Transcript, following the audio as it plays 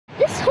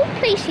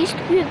place used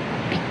to be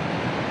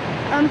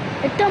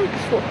a dump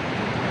before.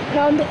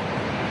 And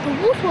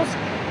the water was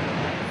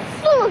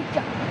full of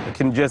junk. I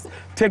can just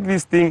take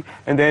this thing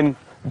and then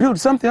build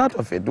something out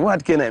of it.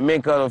 What can I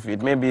make out of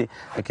it? Maybe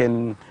I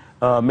can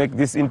make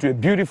this into a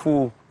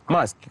beautiful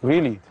mask,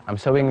 really. I'm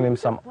showing them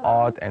some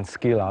art and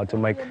skill, how to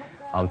make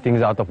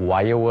things out of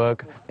wire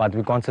work, but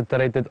we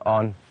concentrated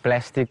on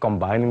plastic,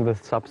 combining the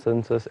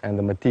substances and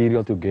the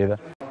material together.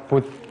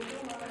 Put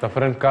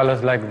different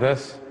colors like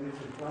this,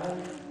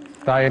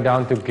 tie it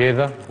down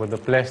together with the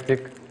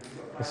plastic.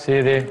 You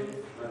see there,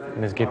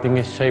 and it's getting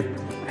a shape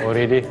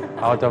already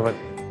out of it.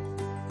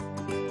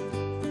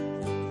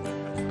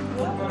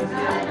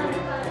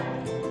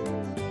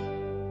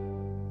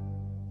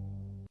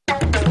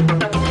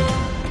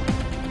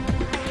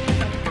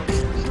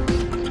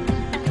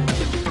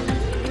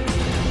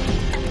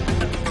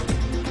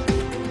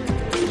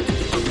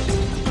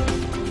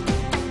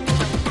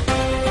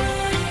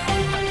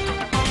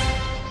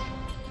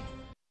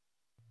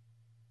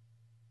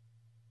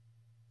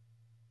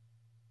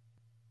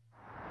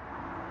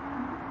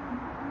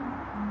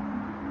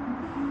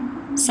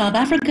 South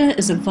Africa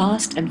is a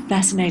vast and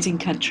fascinating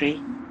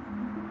country.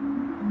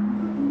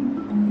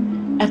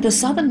 At the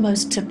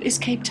southernmost tip is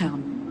Cape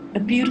Town, a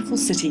beautiful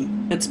city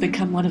that's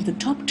become one of the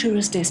top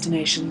tourist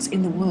destinations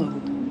in the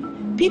world.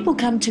 People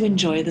come to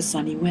enjoy the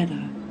sunny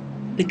weather,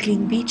 the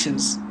clean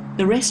beaches,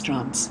 the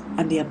restaurants,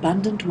 and the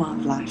abundant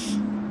wildlife.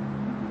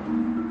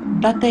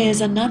 But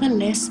there's another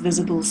less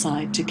visible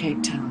side to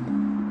Cape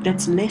Town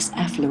that's less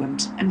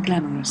affluent and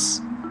glamorous.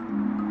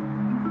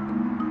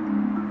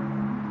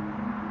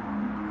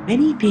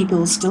 Many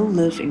people still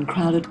live in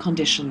crowded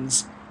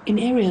conditions in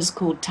areas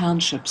called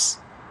townships,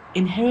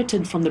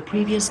 inherited from the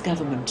previous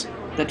government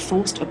that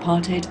forced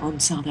apartheid on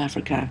South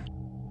Africa.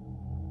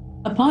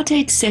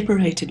 Apartheid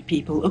separated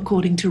people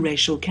according to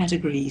racial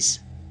categories.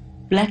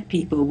 Black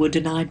people were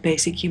denied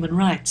basic human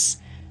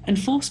rights and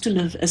forced to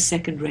live as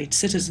second-rate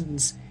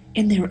citizens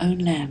in their own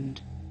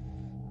land.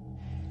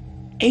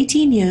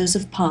 18 years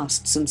have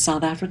passed since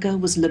South Africa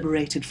was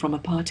liberated from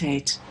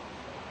apartheid.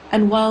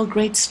 And while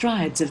great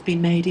strides have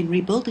been made in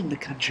rebuilding the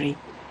country,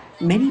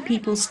 many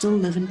people still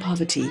live in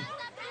poverty,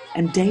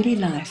 and daily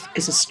life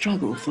is a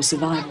struggle for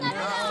survival.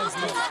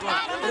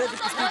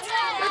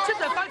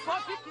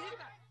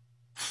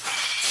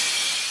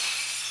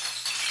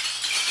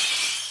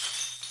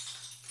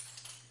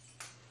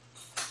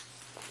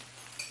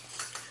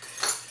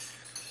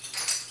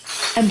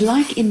 And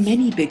like in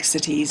many big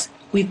cities,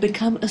 we've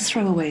become a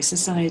throwaway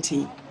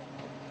society.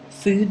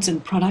 Foods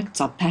and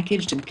products are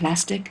packaged in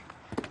plastic,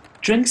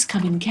 drinks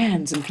come in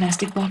cans and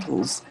plastic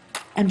bottles,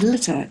 and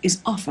litter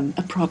is often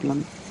a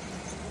problem.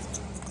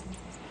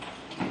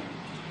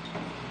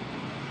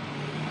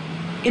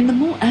 In the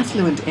more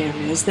affluent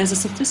areas, there's a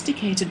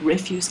sophisticated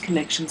refuse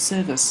collection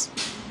service.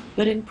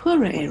 But in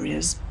poorer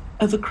areas,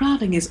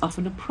 overcrowding is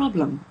often a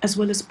problem, as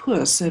well as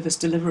poor service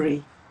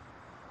delivery.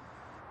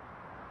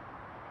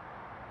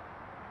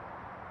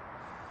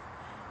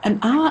 An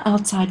hour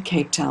outside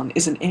Cape Town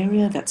is an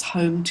area that's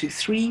home to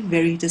three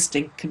very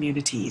distinct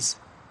communities: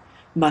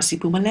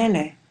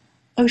 Masiphumelele,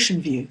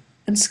 Ocean View,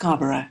 and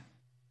Scarborough.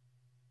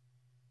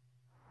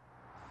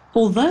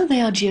 Although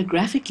they are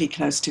geographically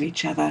close to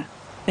each other,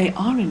 they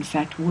are in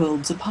fact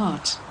worlds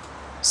apart,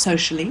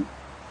 socially,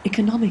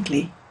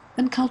 economically,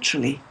 and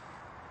culturally.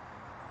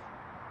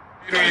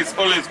 It's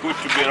always good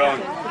to be around.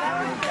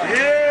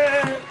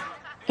 Yeah.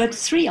 But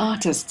three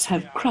artists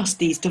have crossed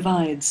these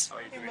divides.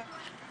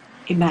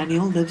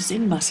 Emmanuel lives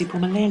in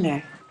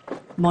Masiphumelele,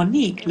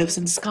 Monique lives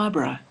in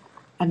Scarborough,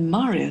 and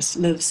Marius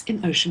lives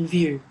in Ocean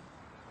View.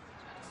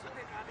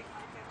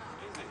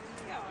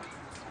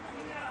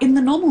 In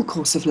the normal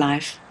course of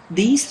life,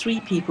 these three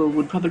people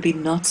would probably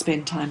not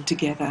spend time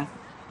together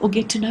or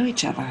get to know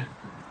each other.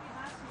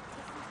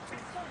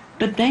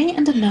 But they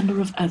and a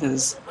number of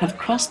others have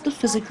crossed the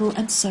physical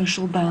and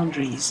social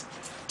boundaries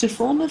to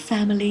form a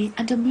family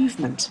and a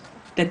movement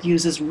that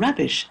uses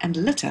rubbish and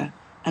litter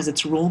as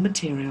its raw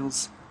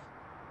materials.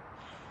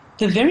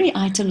 The very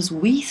items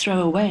we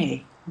throw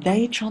away,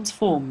 they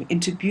transform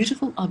into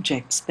beautiful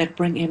objects that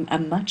bring in a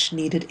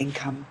much-needed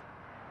income.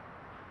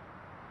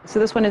 So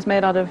this one is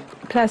made out of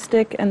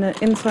plastic, and the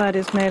inside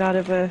is made out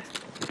of a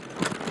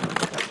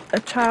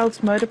child's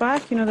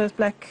motorbike. You know those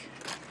black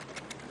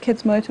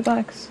kids'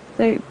 motorbikes?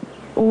 They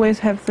always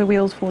have the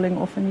wheels falling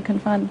off, and you can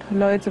find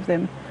loads of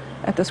them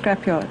at the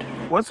scrapyard.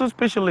 What's so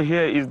special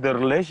here is the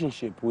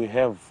relationship we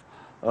have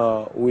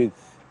with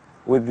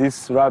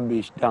this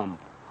rubbish dump.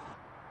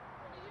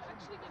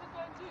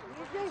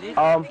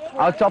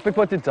 Our topic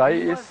for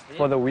today is,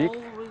 for the week,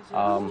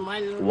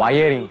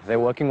 wiring. They're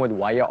working with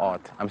wire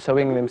art. I'm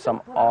showing them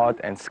some art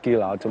and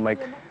skill, how to make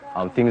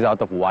things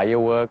out of wire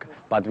work,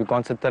 but we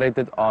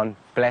concentrated on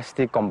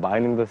plastic,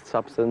 combining the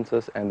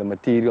substances and the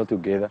material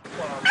together.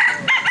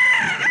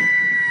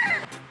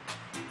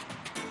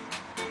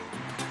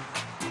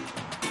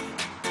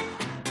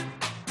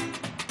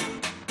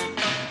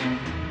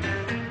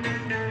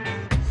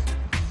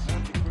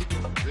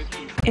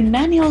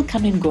 Emmanuel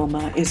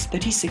Kamengoma is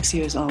 36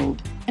 years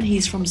old, and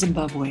he's from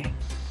Zimbabwe.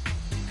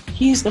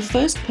 He is the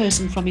first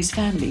person from his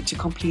family to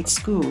complete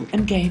school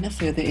and gain a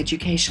further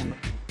education.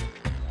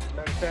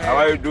 How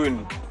are you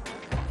doing?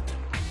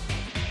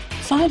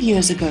 5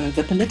 years ago,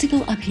 the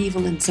political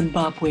upheaval in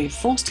Zimbabwe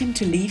forced him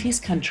to leave his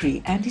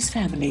country and his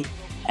family,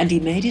 and he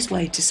made his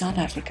way to South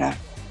Africa.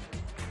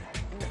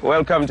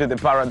 Welcome to the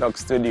Paradox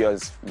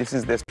Studios. This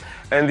is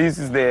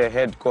the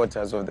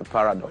headquarters of the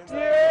Paradox.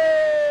 Yay!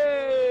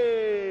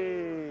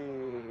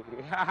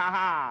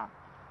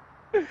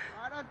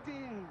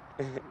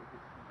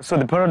 So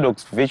the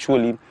Paradox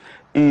virtually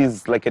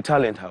is like a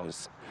talent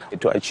house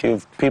to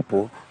achieve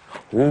people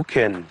who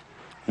can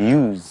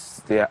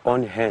use their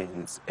own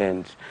hands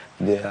and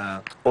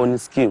their own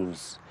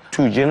skills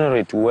to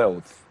generate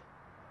wealth.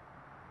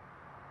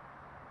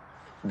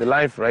 The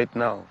life right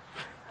now,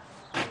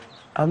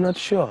 I'm not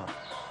sure.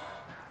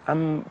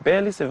 I'm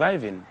barely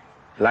surviving.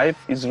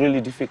 Life is really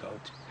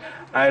difficult.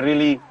 I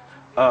really,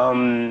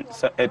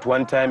 at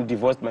one time,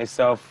 divorced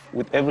myself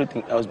with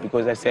everything else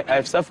because I said,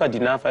 I've suffered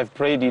enough, I've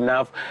prayed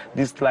enough,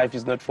 this life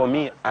is not for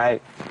me.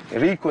 I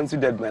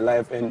reconsidered my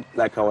life and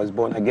like I was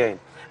born again.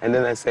 And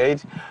then I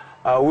said,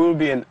 I will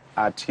be an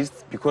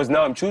artist because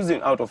now I'm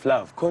choosing out of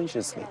love,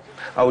 consciously.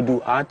 I'll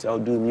do art, I'll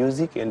do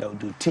music, and I'll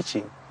do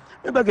teaching.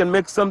 Maybe I can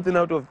make something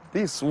out of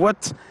this.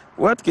 What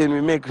can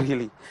we make,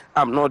 really?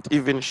 I'm not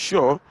even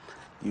sure.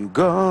 You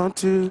got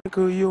to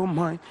go your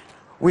mind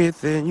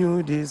with a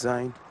new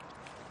design.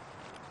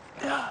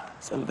 Yeah,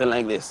 something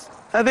like this.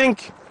 I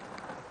think,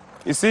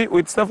 you see,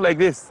 with stuff like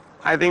this,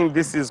 I think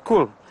this is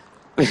cool.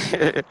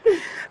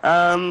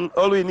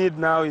 All we need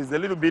now is a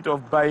little bit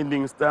of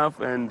binding stuff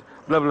and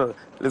blah, blah.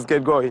 Let's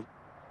get going.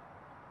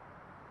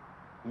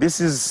 This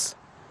is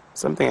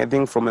something I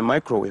think from a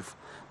microwave.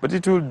 But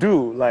it will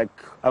do, like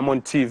I'm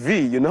on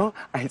TV, you know?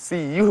 I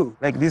see you,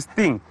 like this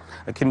thing.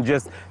 I can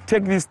just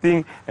take this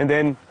thing and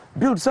then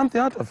build something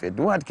out of it.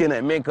 What can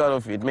I make out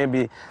of it?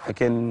 Maybe I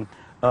can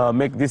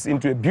make this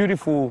into a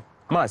beautiful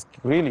mask,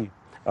 really.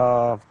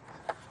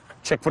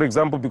 Check, for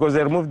example, because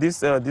I removed this,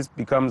 this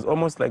becomes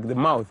almost like the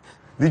mouth.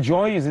 The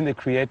joy is in the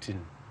creating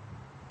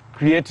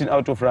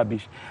out of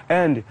rubbish.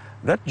 And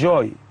that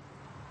joy,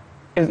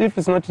 as if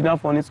it's not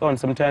enough on its own,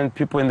 sometimes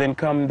people and then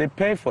come, they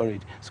pay for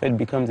it. So it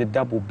becomes a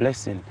double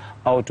blessing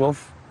out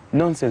of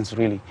nonsense,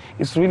 really.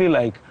 It's really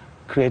like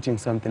creating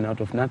something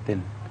out of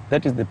nothing.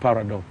 That is the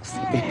paradox.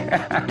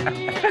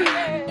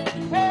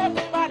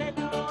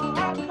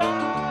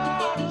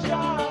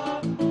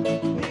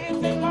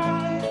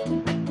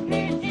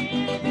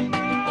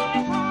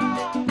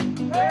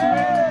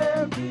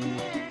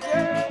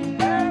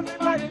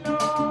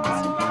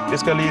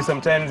 Basically,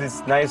 sometimes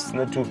it's nice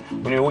not to,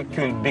 when you're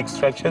working with big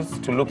structures,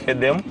 to look at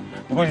them,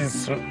 because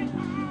it's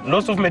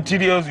lots of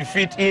materials you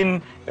fit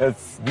in,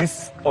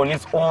 this on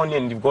its own,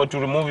 and you've got to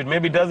remove it.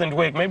 Maybe it doesn't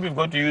work, maybe you've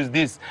got to use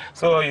this.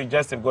 So you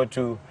just have got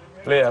to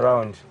play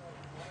around.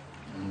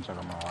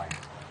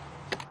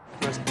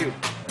 That's cute.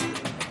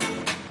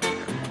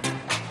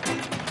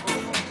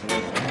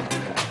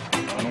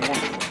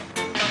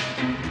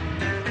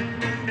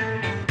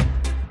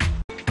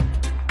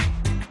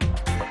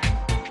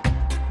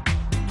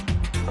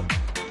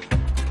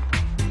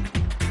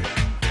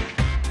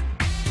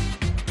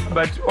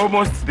 But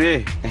almost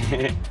there.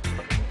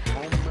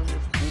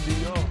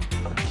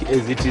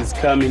 As it is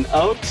coming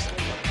out,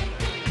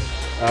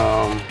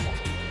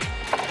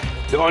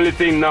 the only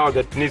thing now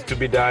that needs to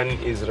be done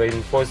is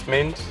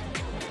reinforcement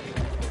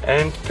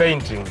and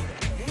painting.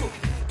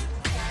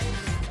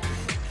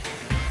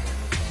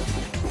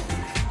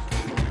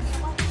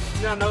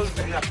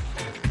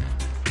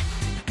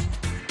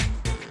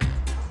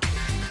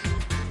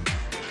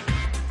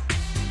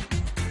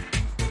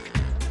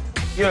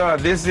 Yeah,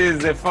 this is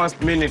the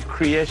first-minute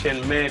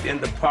creation made in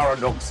the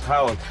Paradox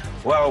house.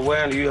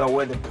 Well, you are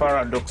with the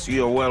Paradox,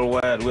 you are well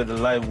wired with the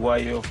live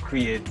wire of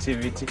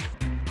creativity.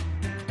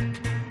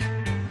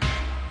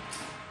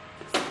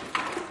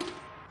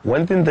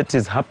 One thing that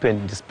has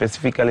happened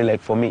specifically,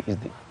 like for me, is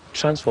the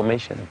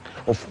transformation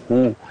of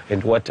who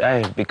and what I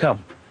have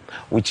become,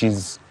 which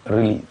is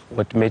really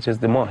what matters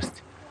the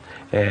most,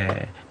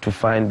 to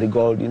find the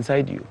gold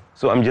inside you.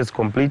 So I'm just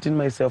completing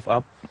myself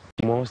up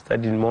more,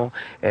 studying more,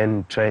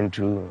 and trying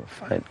to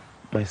find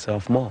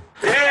myself more.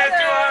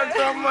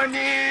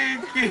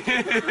 Monique!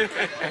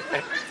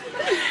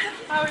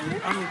 How are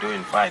you? I'm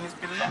doing fine. It's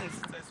been long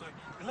since I saw you.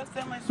 The last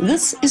time I saw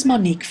This is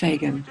Monique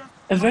Fagan,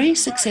 a very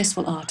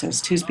successful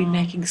artist who's been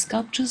making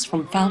sculptures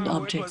from found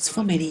objects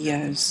for many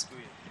years.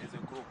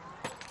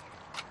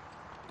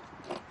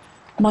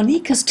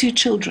 Monique has 2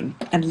 children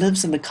and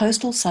lives in the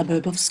coastal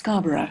suburb of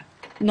Scarborough,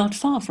 not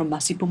far from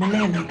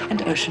Masiphumelele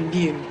and Ocean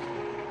View.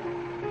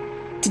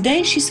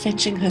 Today she's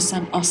fetching her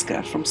son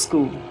Oscar from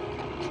school.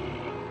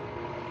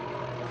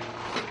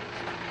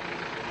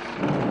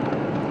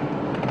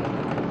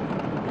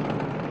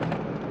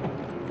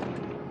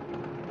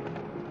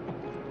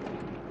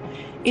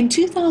 In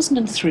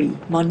 2003,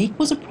 Monique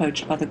was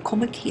approached by the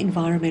Kommetjie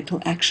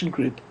Environmental Action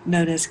Group,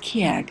 known as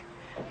KIAG,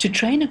 to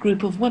train a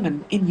group of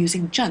women in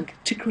using junk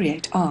to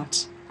create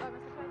art.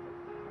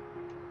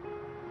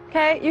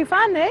 Okay, you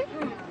fine there?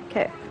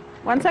 Okay.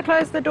 Once I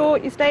close the door,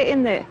 you stay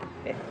in there.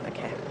 Yeah,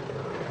 okay.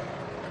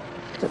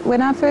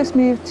 When I first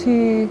moved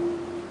to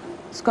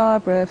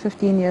Scarborough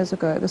 15 years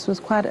ago, this was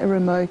quite a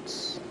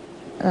remote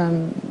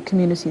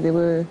community. There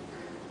were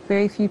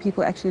very few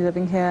people actually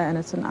living here, and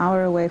it's an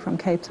hour away from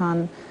Cape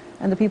Town.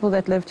 And the people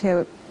that lived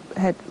here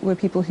were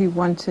people who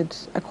wanted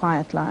a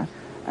quiet life.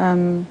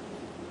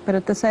 But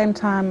at the same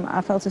time,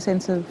 I felt a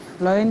sense of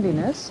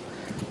loneliness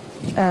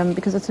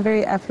because it's a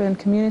very affluent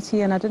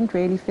community, and I didn't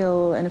really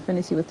feel an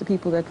affinity with the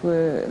people that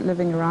were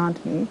living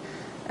around me.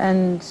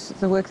 And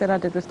the work that I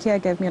did with Kia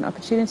gave me an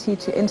opportunity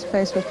to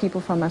interface with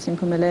people from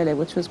Masimpumelele,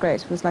 which was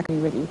great. It was like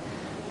really,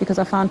 because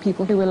I found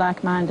people who were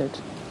like-minded.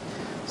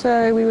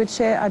 So we would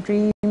share our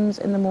dreams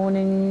in the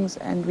mornings,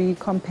 and we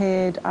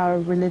compared our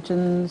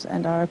religions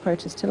and our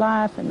approaches to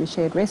life, and we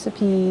shared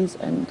recipes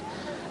and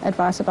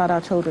advice about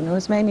our children. It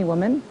was mainly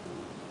women.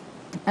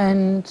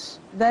 And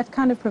that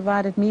kind of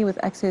provided me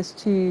with access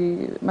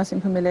to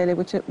Masimpumelele,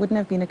 which it wouldn't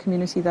have been a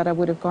community that I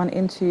would have gone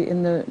into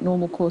in the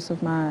normal course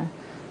of my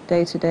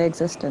day-to-day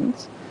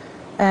existence,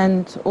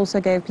 and also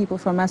gave people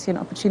from Masi an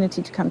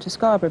opportunity to come to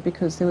Scarborough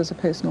because there was a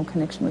personal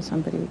connection with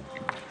somebody.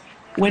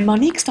 When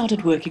Monique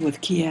started working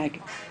with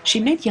Kiag, she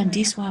met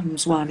Yandiswa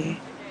Mzwane,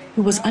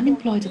 who was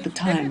unemployed at the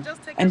time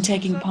and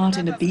taking part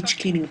in a beach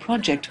cleaning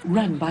project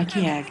run by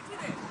Kiag.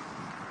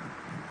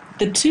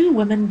 The two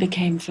women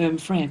became firm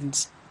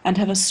friends and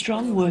have a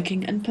strong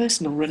working and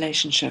personal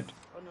relationship.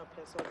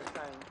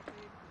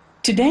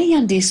 Today,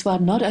 Yandiswa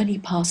not only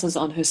passes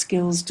on her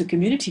skills to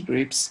community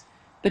groups,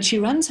 but she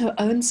runs her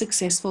own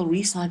successful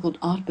recycled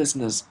art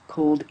business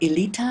called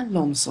Elita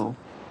Lomso.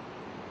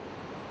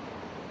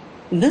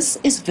 This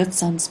is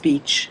Witsands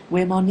Beach,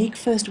 where Monique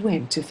first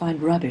went to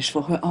find rubbish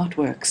for her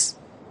artworks.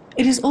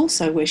 It is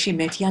also where she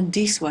met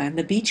Yandiswa and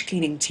the beach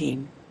cleaning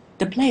team,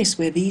 the place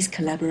where these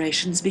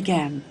collaborations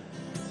began.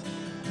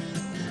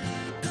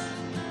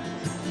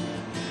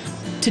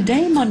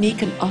 Today,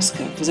 Monique and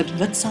Oscar visit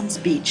Witsands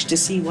Beach to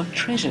see what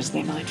treasures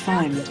they might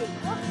find.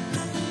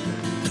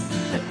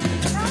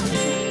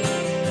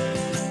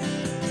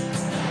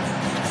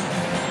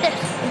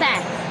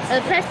 Bag,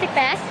 a plastic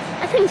bag.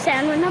 I think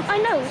sand went up my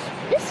nose.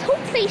 This whole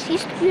place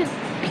used to be a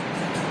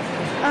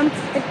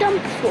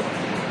dump before.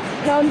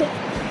 Now the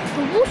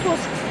water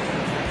was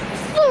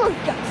full of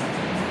junk,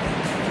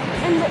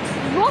 and the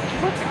rocks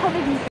were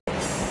covered in it.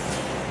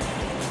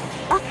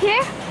 Up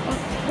here,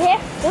 there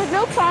were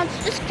no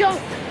plants, just junk.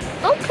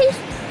 The whole place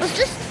was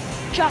just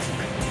junk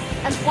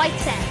and white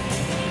sand.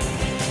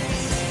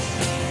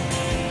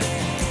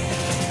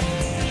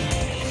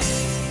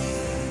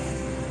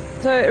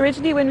 So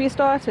originally when we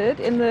started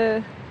in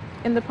the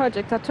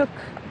project, I took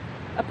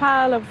a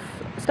pile of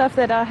stuff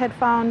that I had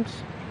found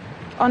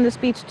on this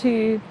beach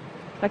to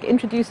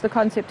introduce the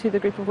concept to the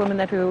group of women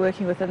that we were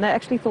working with, and they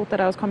actually thought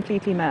that I was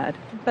completely mad.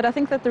 But I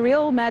think that the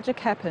real magic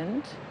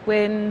happened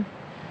when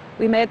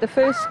we made the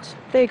first,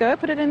 there you go,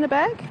 put it in the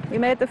bag. We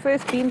made the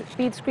first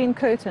bead screen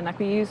curtain.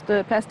 We used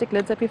the plastic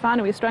lids that we found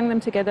and we strung them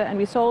together, and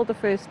we sold the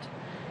first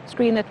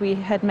screen that we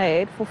had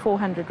made for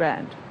 400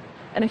 Rand.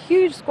 And a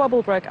huge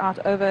squabble broke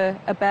out over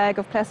a bag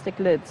of plastic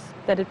lids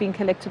that had been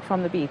collected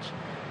from the beach.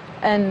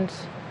 And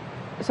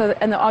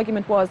the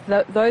argument was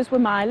that those were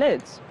my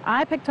lids.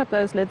 I picked up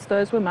those lids,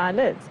 those were my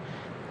lids.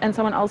 And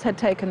someone else had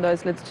taken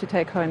those lids to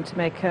take home to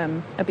make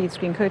a bead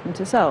screen curtain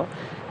to sell.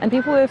 And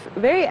people were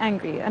very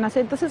angry. And I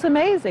said, this is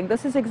amazing.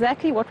 This is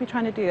exactly what we're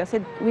trying to do. I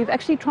said, we've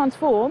actually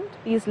transformed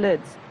these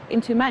lids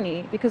into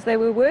money because they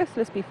were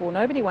worthless before.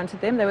 Nobody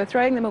wanted them. They were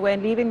throwing them away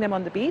and leaving them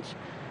on the beach.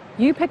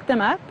 You picked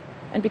them up.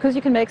 And because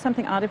you can make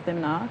something out of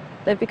them now,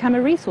 they've become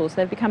a resource,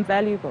 they've become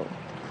valuable.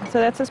 So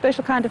that's a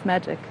special kind of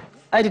magic.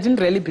 I didn't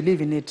really believe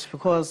in it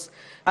because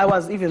I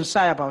was even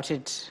shy about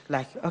it.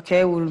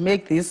 Okay, we'll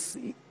make this.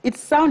 It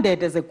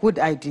sounded as a good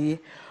idea,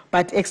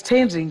 but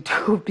exchanging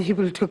to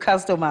people, to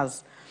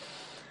customers,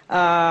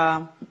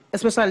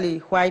 especially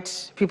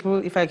white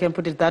people, if I can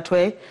put it that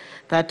way,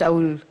 that I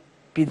will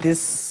be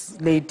this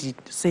lady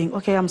saying,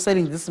 okay, I'm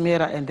selling this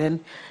mirror, and then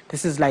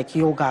this is like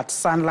yogurt,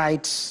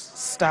 sunlight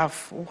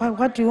stuff.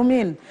 What do you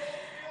mean?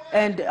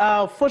 And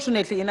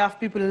fortunately enough,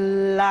 people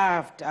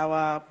loved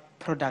our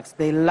products.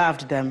 They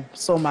loved them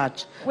so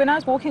much. When I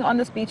was walking on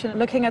this beach and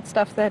looking at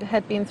stuff that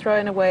had been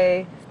thrown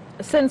away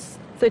since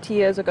 30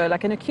 years ago,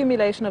 like an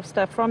accumulation of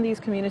stuff from these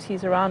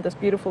communities around this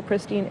beautiful,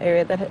 pristine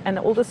area, and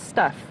all this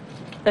stuff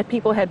that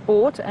people had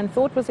bought and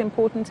thought was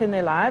important in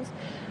their lives,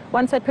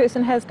 once that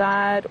person has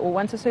died or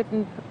once a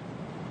certain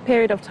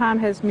period of time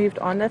has moved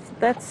on,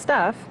 that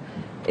stuff,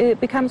 it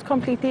becomes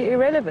completely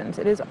irrelevant.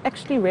 It is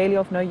actually really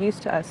of no use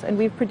to us. And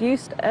we've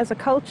produced as a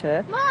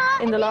culture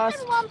in the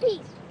last... one piece.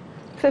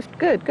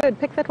 Good,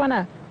 pick that one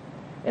up.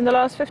 In the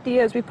last 50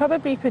 years, we've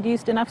probably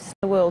produced enough in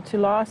the world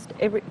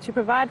to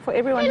provide for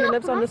everyone who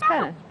lives on this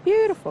planet.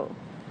 Beautiful.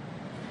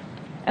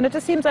 And it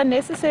just seems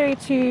unnecessary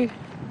to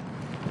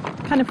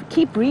kind of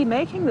keep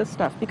remaking this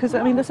stuff because,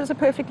 I mean, this is a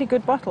perfectly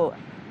good bottle.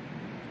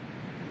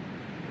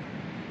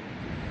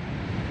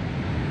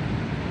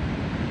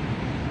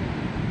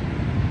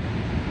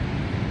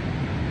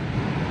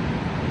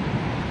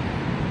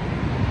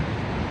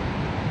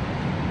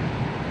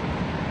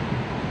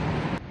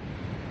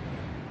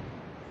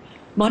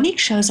 Monique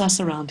shows us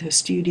around her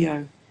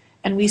studio,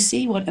 and we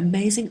see what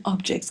amazing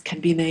objects can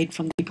be made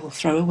from people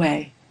throw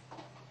away.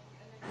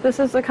 This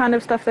is the kind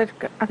of stuff that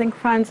I think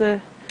finds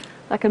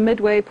like a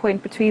midway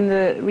point between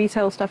the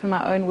retail stuff and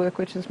my own work,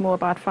 which is more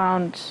about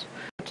found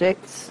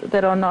objects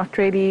that are not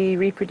really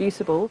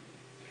reproducible.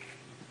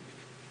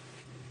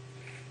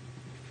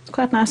 It's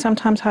quite nice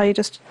sometimes how you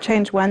just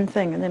change one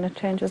thing and then it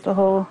changes the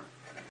whole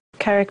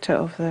character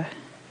of the...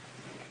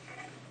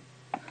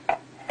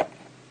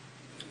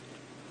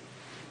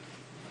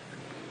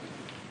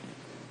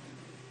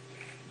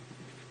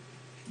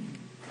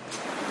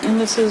 And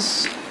this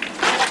is...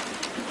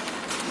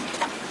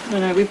 I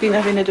don't know, we've been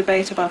having a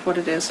debate about what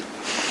it is.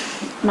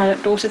 My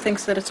daughter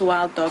thinks that it's a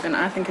wild dog and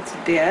I think it's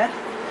a deer.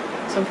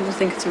 Some people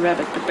think it's a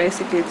rabbit, but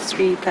basically it's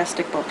 3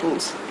 plastic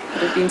bottles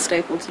that have been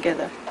stapled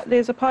together.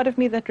 There's a part of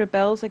me that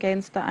rebels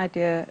against the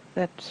idea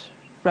that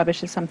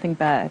rubbish is something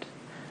bad.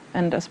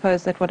 And I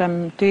suppose that what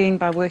I'm doing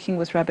by working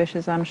with rubbish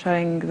is I'm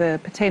showing the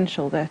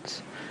potential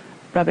that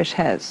rubbish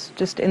has.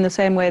 Just in the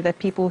same way that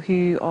people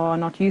who are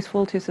not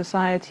useful to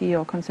society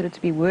are considered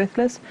to be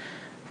worthless,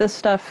 this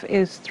stuff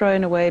is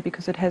thrown away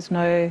because it has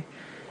no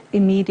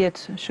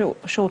immediate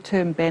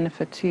short-term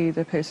benefit to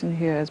the person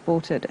who has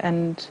bought it.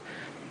 And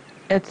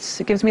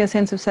it gives me a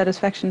sense of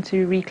satisfaction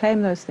to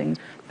reclaim those things.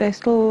 They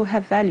still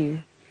have value.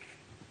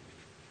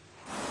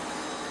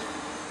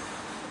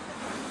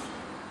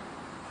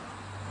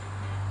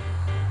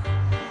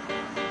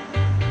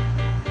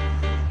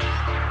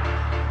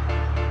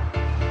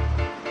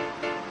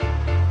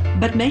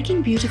 But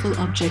making beautiful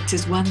objects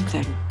is one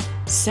thing,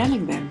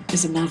 selling them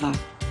is another.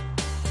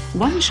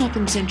 One shop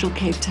in central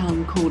Cape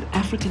Town called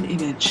African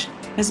Image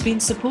has been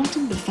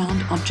supporting the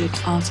found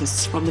object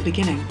artists from the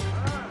beginning.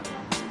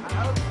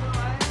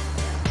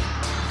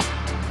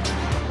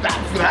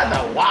 That's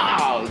rather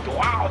wild.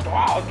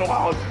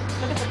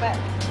 Look at the back.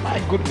 My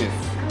goodness.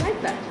 I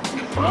like that.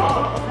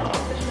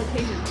 That's a special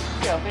occasion.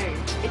 Yeah, very.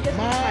 It just makes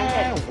my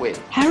head. Way.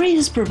 Harry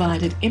has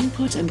provided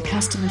input and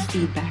customer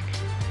feedback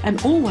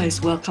and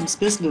always welcomes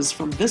business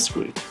from this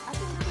group.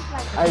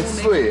 I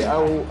swear,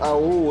 I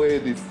will wear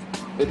this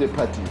at a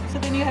party. So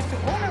then you have to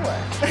order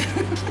one.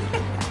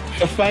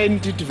 I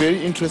find it very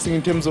interesting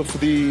in terms of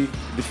the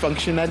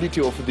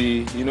functionality of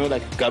the,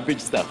 like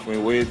garbage stuff,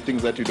 where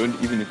things that you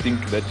don't even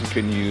think that you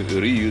can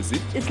reuse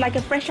it. It's like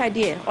a fresh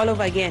idea all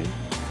over again.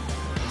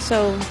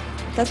 So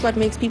that's what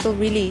makes people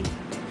really,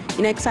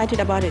 excited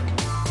about it.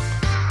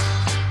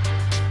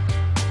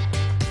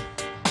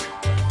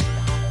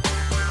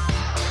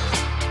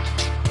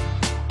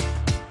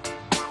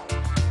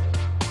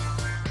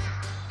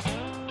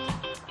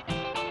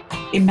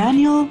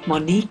 Emmanuel,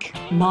 Monique,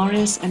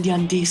 Marius and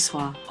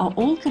Yandiswa are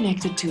all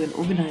connected to an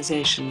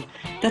organization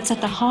that's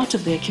at the heart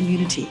of their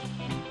community,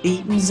 the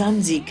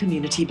Mzansi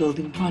Community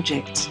Building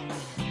Project.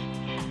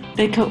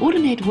 They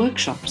coordinate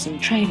workshops and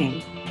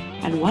training,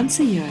 and once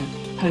a year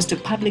host a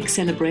public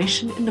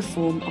celebration in the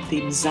form of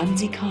the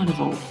Mzansi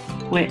Carnival,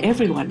 where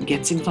everyone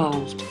gets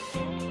involved.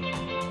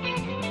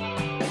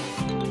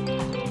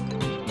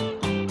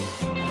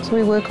 So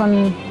we work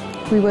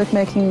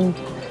making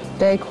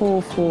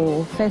decor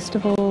for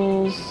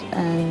festivals,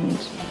 and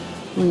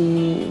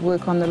we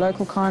work on the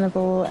local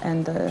carnival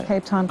and the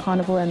Cape Town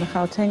Carnival and the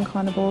Gauteng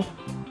Carnival.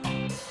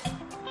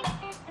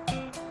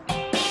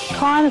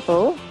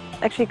 Carnival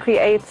actually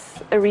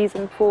creates a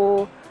reason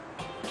for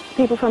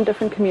people from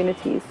different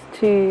communities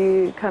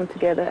to come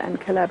together and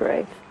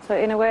collaborate. So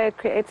in a way it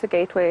creates a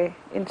gateway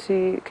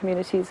into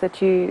communities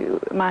that you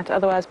might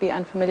otherwise be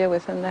unfamiliar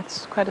with, and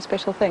that's quite a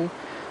special thing.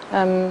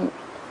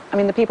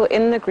 The people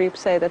in the group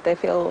say that they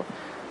feel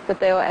that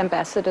they are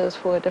ambassadors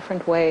for a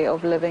different way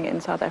of living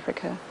in South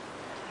Africa.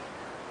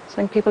 So I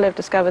think people have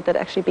discovered that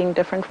actually being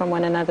different from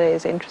one another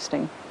is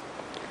interesting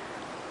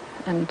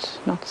and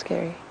not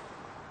scary.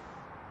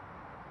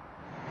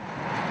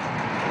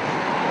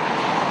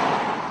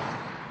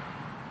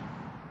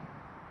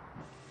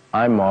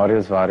 I'm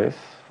Marius Varis,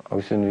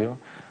 Ocean View.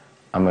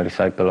 I'm a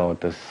recycle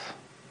artist.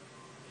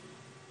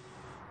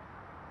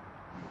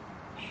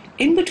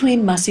 In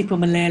between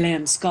Masipumalele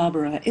and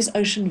Scarborough is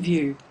Ocean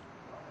View.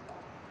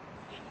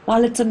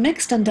 While it's a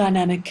mixed and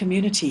dynamic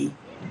community,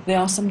 there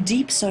are some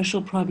deep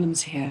social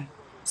problems here,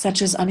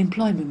 such as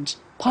unemployment,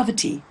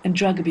 poverty and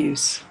drug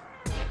abuse.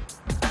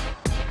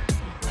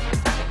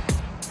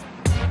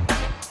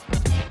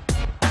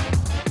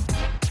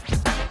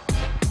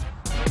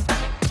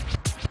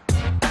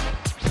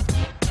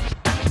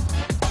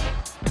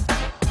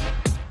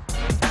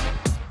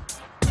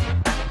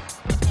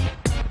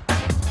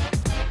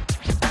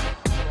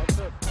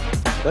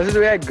 This is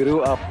where I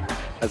grew up.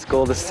 It's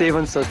called the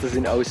Seven Sisters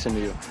in Ocean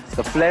View.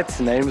 The flat's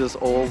names is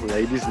all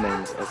ladies'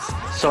 names.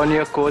 It's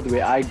Sonia Court,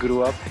 where I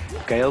grew up,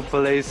 Gail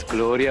Place,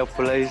 Gloria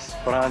Place,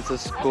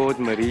 Francis Court,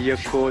 Maria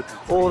Court,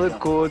 all the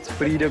courts,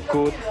 Frida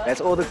Court.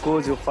 That's all the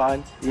courts you'll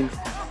find in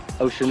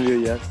Ocean View,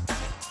 yeah.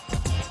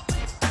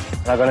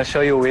 I'm going to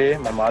show you where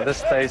my mother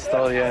stays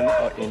still here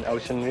in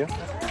Ocean View.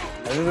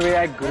 This is where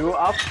I grew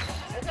up.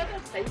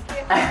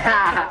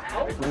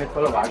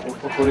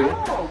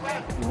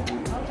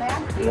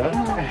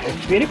 Yeah?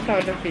 Very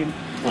proud of him.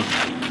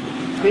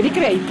 Very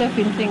creative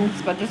in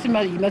things, but this is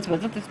my, he must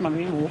visit this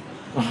mommy more.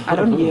 I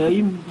don't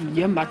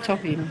hear much of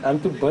him. I'm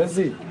too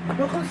busy.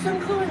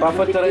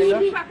 Papa Teresa?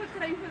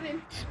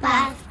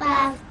 Spas,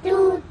 spas,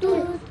 toot,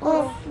 toot,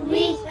 off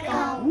we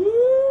go.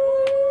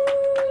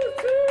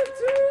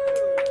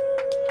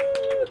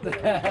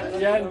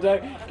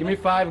 Yeah, give me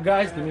 5,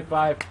 guys. Give me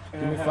 5.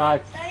 Give me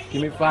 5.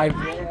 Give me 5.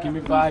 Give me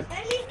 5.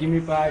 Give me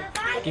 5.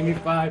 Give me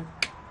 5.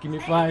 Give me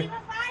 5.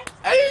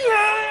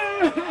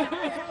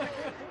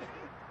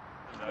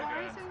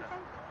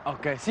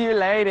 Okay, see you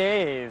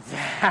ladies.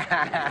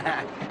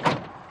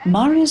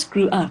 Marius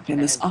grew up in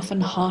this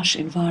often harsh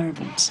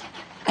environment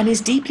and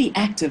is deeply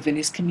active in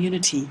his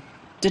community,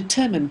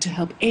 determined to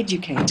help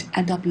educate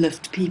and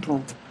uplift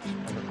people.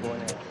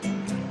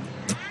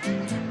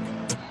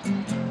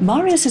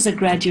 Marius is a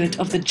graduate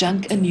of the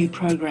Junk Anew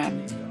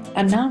program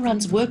and now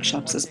runs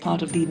workshops as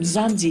part of the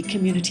Mzansi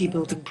community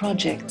building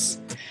projects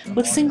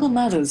with single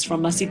mothers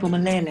from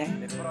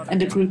Masipumalele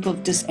and a group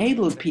of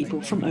disabled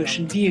people from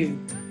Ocean View,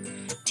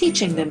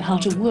 teaching them how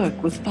to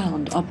work with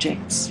found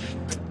objects.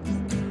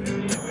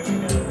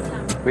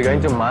 We're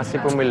going to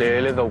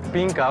Masipumalele, the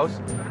pink house.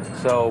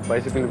 So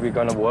basically we're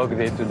going to work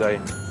there today.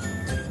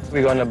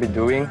 We're going to be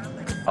doing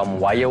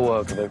wire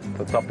work.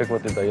 The topic for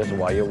today is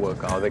wire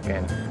work,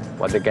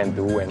 what they can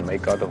do and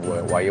make out of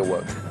wire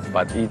work.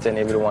 But each and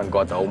everyone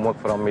got homework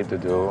from me to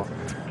do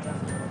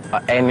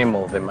an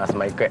animal. They must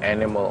make an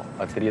animal,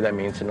 a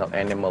 3-dimensional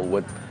animal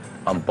with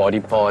body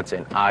parts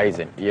and eyes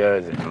and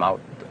ears and mouth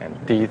and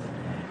teeth.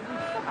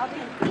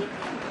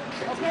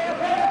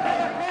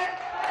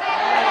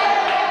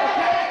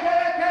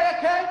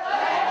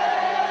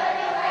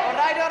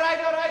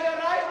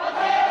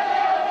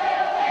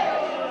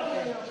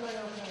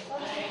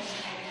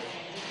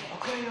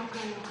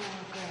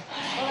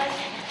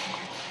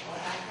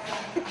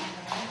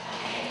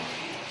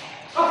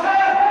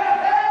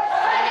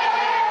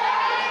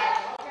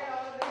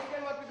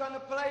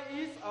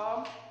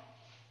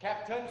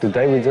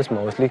 Today we're just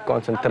mostly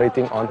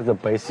concentrating on the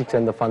basics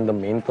and the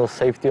fundamental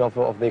safety of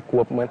the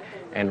equipment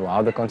and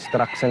how the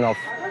construction of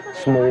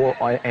small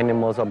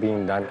animals are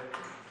being done.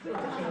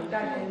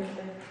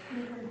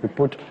 We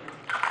put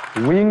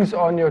wings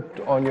on your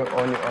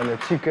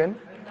chicken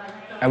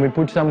and we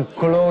put some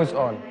clothes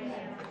on.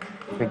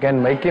 We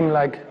can make him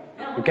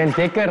we can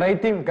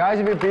decorate him. Guys,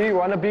 if you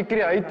want to be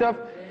creative,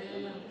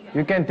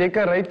 you can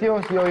decorate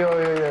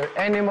your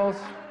animals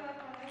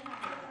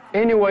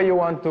any way you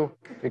want to.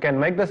 You can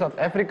make the South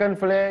African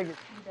flag.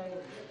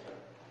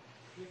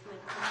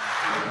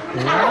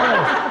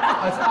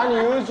 Yeah, it's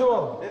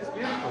unusual. It's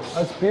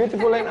beautiful. It's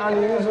beautiful and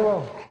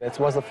unusual. That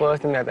was the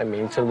first thing that I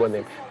mentioned with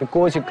them.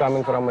 Because you're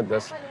coming from a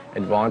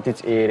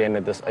disadvantaged area and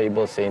a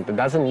disabled center,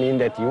 doesn't mean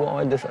that you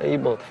are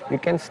disabled. You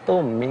can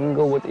still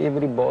mingle with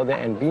everybody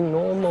and be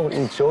normal,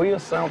 enjoy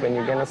yourself, and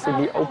you're gonna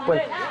be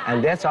open.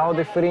 And that's how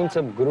the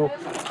friendship grew.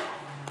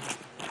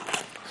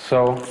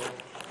 So,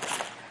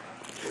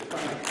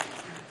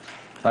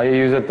 now you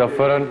use a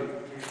different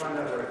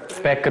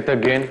packet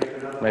again,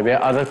 maybe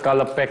another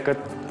color packet,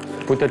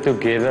 put it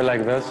together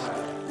like this.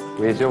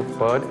 Where's your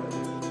bird?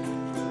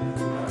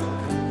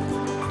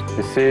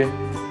 You see?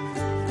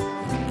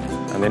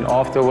 And then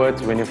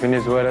afterwards, when you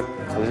finish with it,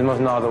 this is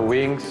now the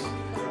wings.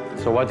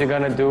 So what you're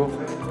gonna do,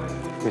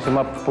 you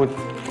put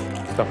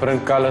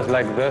different colors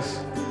like this,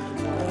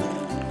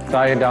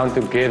 tie it down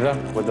together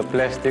with the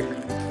plastic.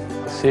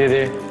 See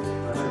there?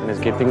 And it's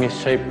getting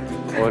its shape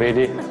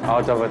already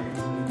out of it.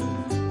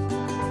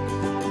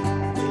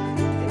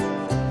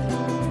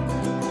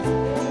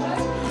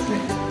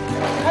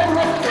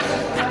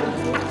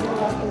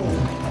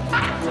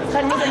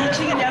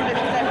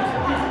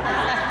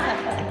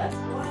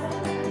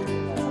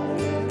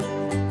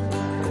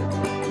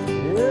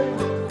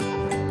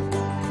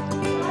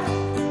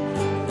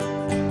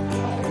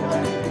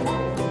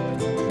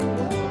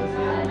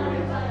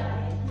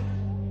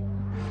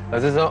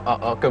 This is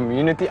a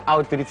community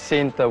outreach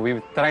center.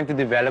 We're trying to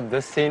develop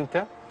this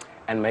center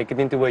and make it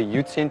into a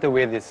youth center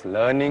where this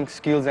learning,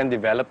 skills and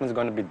development is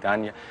going to be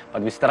done here.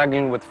 But we're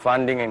struggling with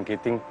funding and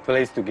getting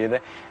placed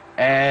together.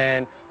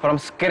 And from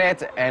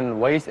scratch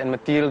and waste and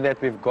material that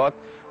we've got,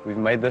 we've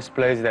made this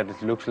place that it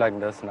looks like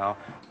this now.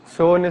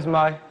 Sean is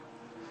my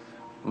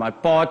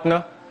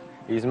partner.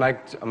 He's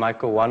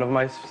one of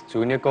my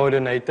junior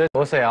coordinators.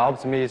 Also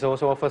helps me. He's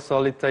also a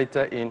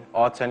facilitator in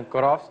arts and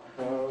crafts.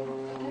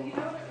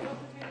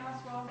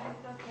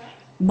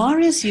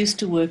 Marius used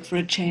to work for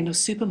a chain of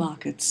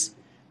supermarkets,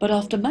 but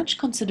after much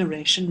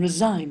consideration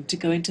resigned to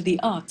go into the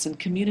arts and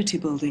community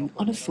building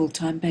on a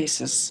full-time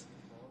basis.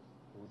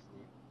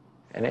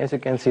 And as you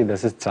can see,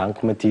 this is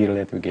junk material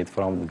that we get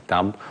from the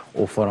dump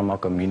or from our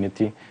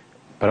community.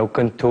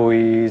 Broken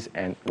toys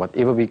and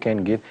whatever we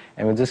can get.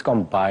 And we're just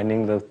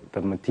combining the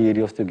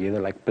materials together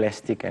like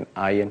plastic and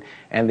iron.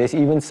 And there's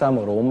even some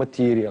raw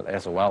material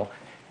as well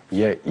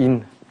here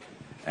in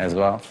as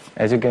well.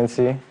 As you can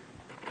see,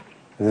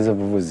 this is a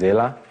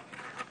vuvuzela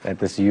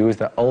that is used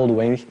the old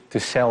way to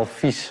sell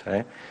fish.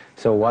 Right?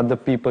 So what the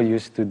people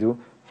used to do,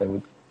 they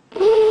would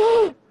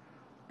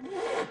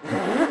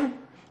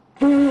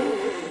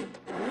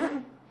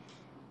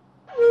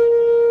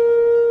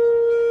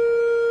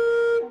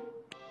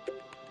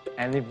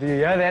And if you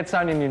hear that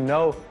sound, and you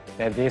know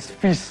that there's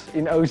fish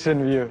in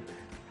Ocean View.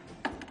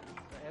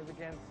 As you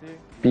can see,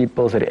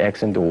 people's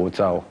reaction towards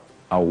our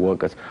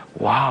workers.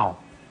 Wow,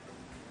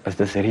 is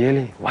this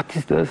really? What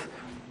is this?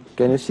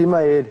 Can you see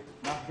my head?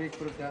 Not big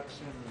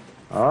production.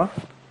 Huh?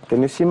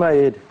 Can you see my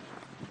head?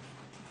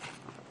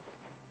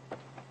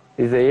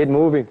 Is the head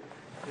moving?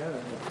 Yeah,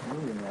 it's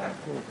moving.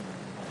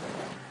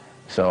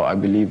 So I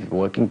believe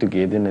working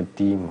together in a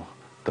team,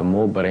 the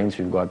more brains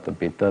we've got, the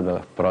better the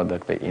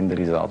product, the end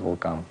result will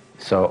come.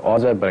 So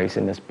Oz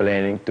Vibration is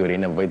planning to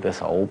renovate this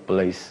whole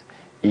place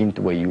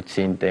into a youth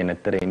center and a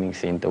training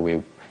center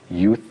where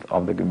youth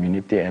of the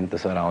community and the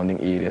surrounding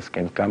areas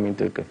can come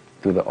into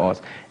the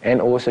Oz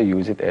and also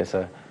use it as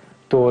a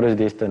tourist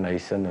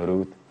destination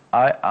route.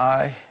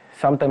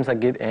 Sometimes I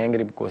get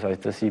angry because I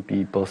just see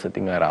people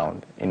sitting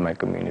around in my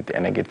community,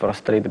 and I get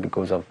frustrated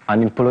because of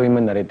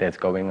unemployment rate that's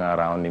going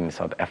around in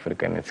South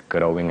Africa, and it's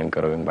growing and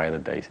growing by the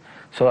days.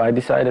 So I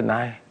decided,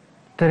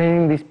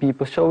 training these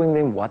people, showing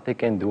them what they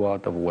can do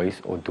out of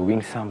waste or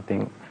doing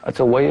something. It's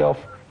a way of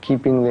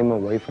keeping them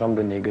away from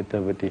the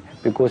negativity,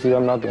 because if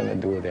I'm not going to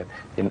do that,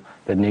 then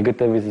the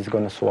negativity is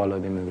going to swallow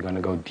them and they're going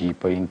to go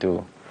deeper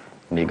into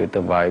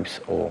negative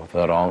vibes or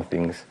the wrong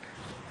things.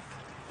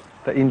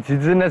 The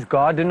Indigenous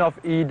Garden of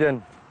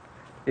Eden,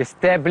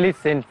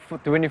 established in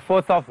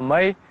 24th of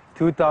May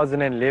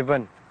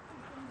 2011.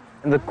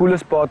 And the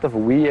coolest part of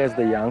we as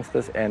the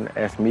youngsters and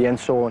as me and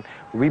Sean,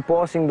 we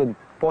passing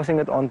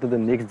it on to the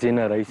next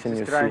generation,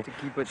 you see,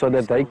 so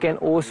that they can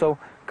also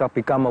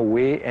become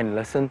aware and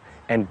listen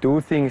and do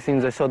things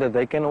so that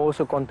they can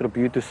also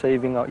contribute to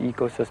saving our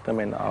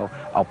ecosystem and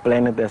our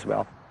planet as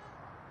well.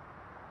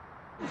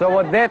 So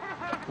with that,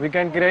 we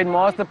can create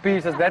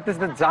masterpieces. That is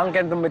the junk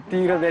and the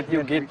material that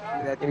you get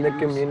in the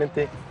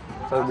community.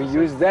 So we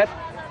use that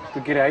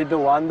to create the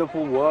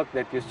wonderful work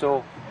that you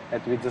saw,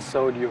 that we just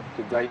showed you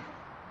today.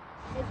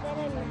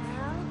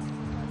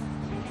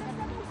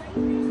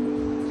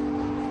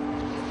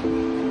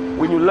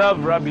 When you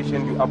love rubbish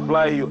and you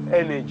apply your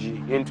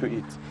energy into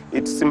it,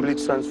 it simply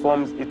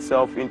transforms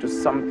itself into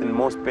something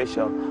more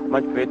special,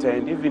 much better,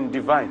 and even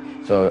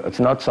divine. So it's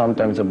not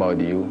sometimes about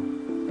you.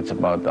 It's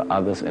about the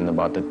others and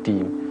about the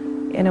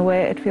team. In a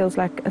way, it feels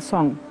like a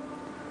song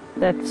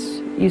that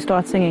you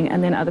start singing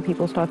and then other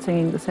people start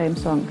singing the same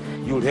song.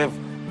 You'll have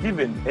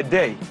given a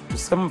day to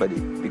somebody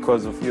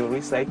because of your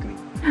recycling.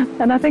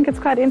 And I think it's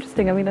quite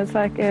interesting. I mean, it's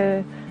like,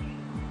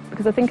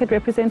 because I think it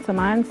represents a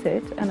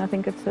mindset, and I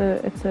think it's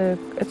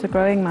a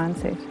growing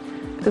mindset.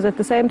 Because at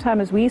the same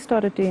time as we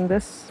started doing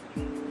this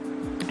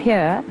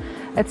here,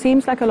 it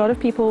seems like a lot of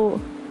people,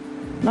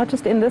 not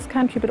just in this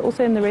country, but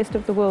also in the rest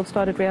of the world,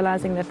 started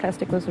realizing that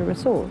plastic was a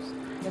resource.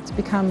 It's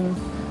become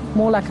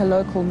more like a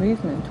local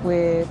movement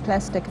where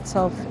plastic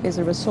itself is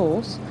a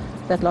resource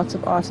that lots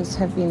of artists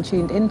have been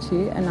tuned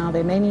into, and now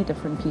there are many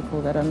different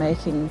people that are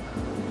making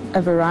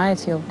a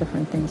variety of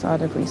different things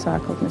out of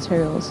recycled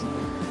materials.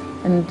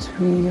 And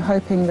we're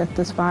hoping that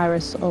this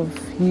virus of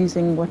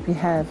using what we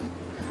have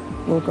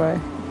will grow.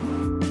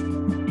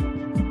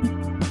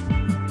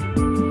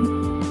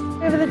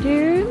 Over the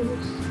dunes.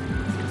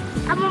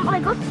 I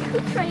got 2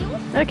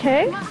 trains.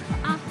 Okay.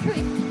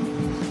 3.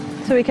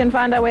 So we can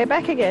find our way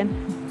back again.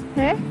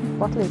 Hey?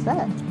 What is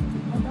that? I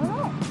don't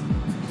know.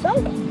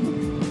 Something.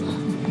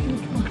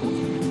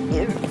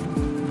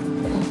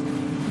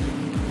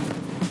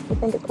 You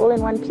think it's all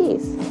in one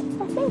piece?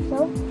 I think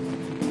so.